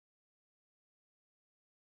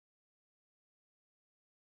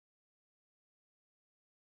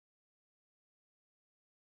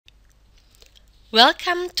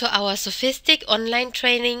Welcome to our SOFiSTiK online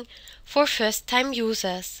training for first-time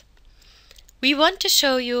users. We want to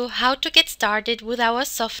show you how to get started with our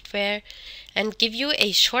software and give you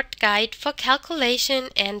a short guide for calculation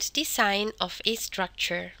and design of a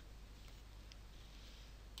structure.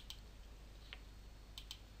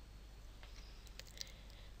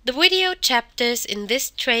 The video chapters in this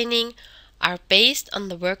training are based on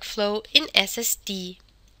the workflow in SSD.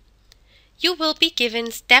 You will be given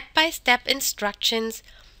step-by-step instructions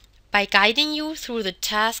by guiding you through the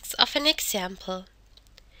tasks of an example.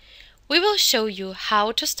 We will show you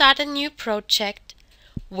how to start a new project,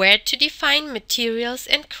 where to define materials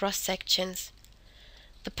and cross-sections,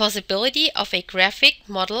 the possibility of a graphic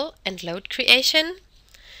model and load creation,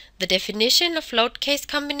 the definition of load case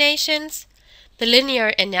combinations, the linear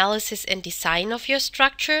analysis and design of your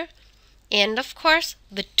structure, and of course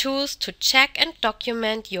the tools to check and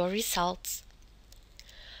document your results.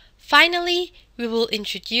 Finally, we will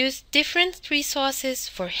introduce different resources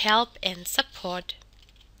for help and support.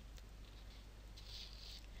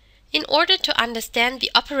 In order to understand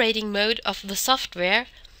the operating mode of the software,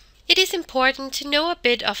 it is important to know a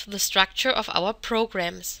bit of the structure of our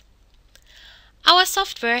programs. Our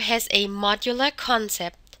software has a modular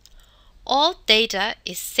concept. All data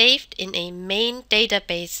is saved in a main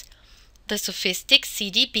database, the SOFiSTiK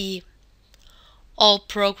CDB. All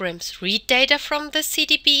programs read data from the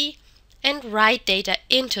CDB and write data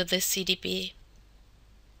into the CDB.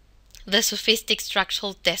 The SOFiSTiK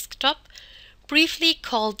Structural Desktop, briefly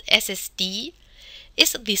called SSD,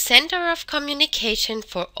 is the center of communication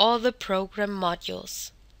for all the program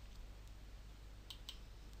modules.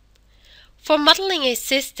 For modeling a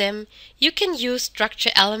system, you can use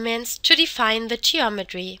structure elements to define the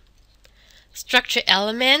geometry. Structure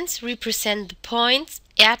elements represent the points,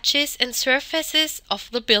 edges and surfaces of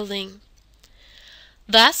the building.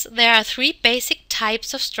 Thus, there are three basic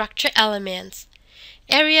types of structure elements: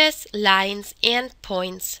 areas, lines and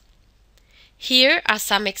points. Here are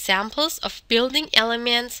some examples of building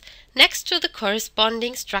elements next to the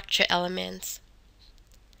corresponding structure elements.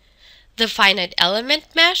 The finite element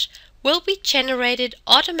mesh will be generated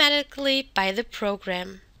automatically by the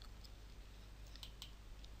program.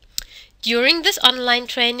 During this online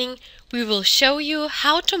training, we will show you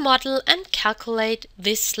how to model and calculate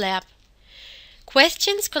this slab.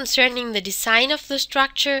 Questions concerning the design of the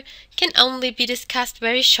structure can only be discussed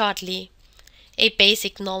very shortly. A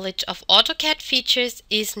basic knowledge of AutoCAD features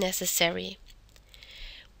is necessary.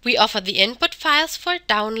 We offer the input files for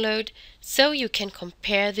download so you can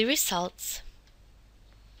compare the results.